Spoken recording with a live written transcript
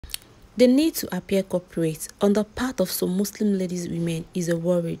The need to appear corporate on the part of some Muslim ladies women is a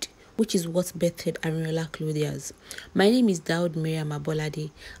worry, which is what birthed Arinolaclothiers. My name is Daud Mariam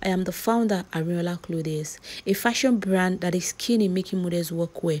Abolade. I am the founder of Arinolaclothiers, a fashion brand that is keen in making models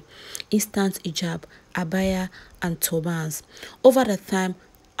workwear, instant hijab, abaya, and turbans. Over the time,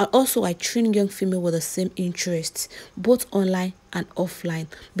 I train young females with the same interests, both online and offline,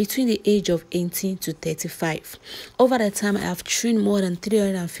 between the age of 18 to 35. Over the time, I have trained more than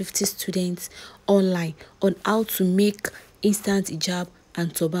 350 students online on how to make instant hijab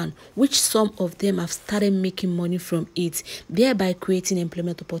and turban, which some of them have started making money from it, thereby creating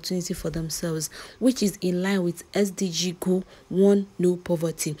employment opportunity for themselves, which is in line with SDG goal 1, no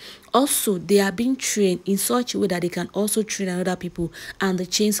poverty. Also, they are being trained in such a way that they can also train other people, and the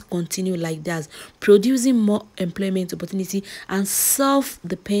chains continue like that, producing more employment opportunity and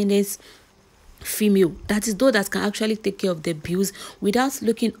self-dependence female, that is those that can actually take care of their bills without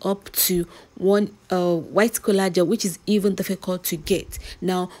looking up to one white collar job, which is even difficult to get.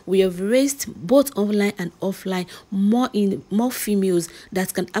 Now we have raised both online and offline more females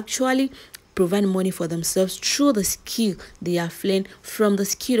that can actually provide money for themselves through the skill they have learned from the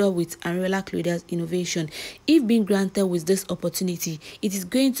skill up with Arinolaclothiers innovation. If being granted with this opportunity, it is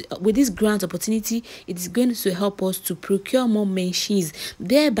going to it is going to help us to procure more machines,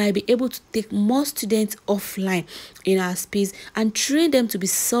 thereby be able to take more students offline in our space and train them to be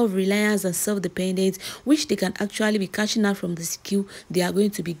self-reliant and self-dependent, which they can actually be catching out from the skill they are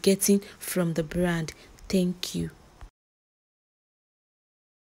going to be getting from the brand. Thank you.